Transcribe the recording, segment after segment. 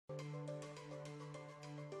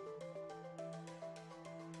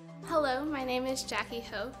Hello, my name is Jackie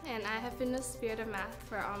Ho, and I have been the Spirit of Math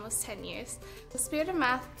for almost 10 years. The Spirit of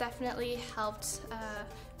Math definitely helped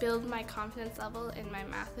build my confidence level in my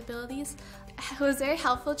math abilities. It was very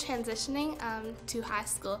helpful transitioning to high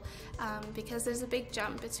school because there's a big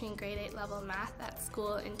jump between grade 8 level math at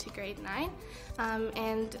school into grade 9.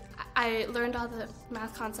 And I learned all the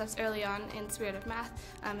math concepts early on in Spirit of Math,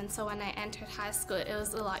 and so when I entered high school it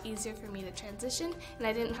was a lot easier for me to transition, and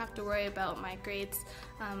I didn't have to worry about my grades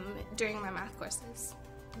during my math courses.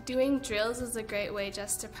 Doing drills is a great way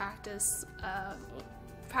just to practice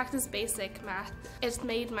basic math. It's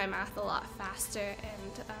made my math a lot faster,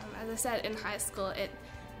 and as I said, in high school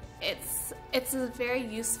it's a very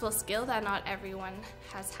useful skill that not everyone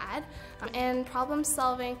has had. And problem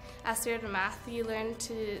solving as Spirit of Math, you learn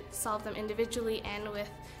to solve them individually and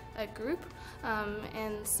with a group,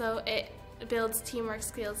 and so it builds teamwork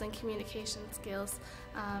skills and communication skills,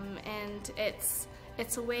 and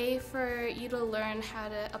it's a way for you to learn how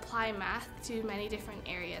to apply math to many different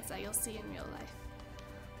areas that you'll see in real life.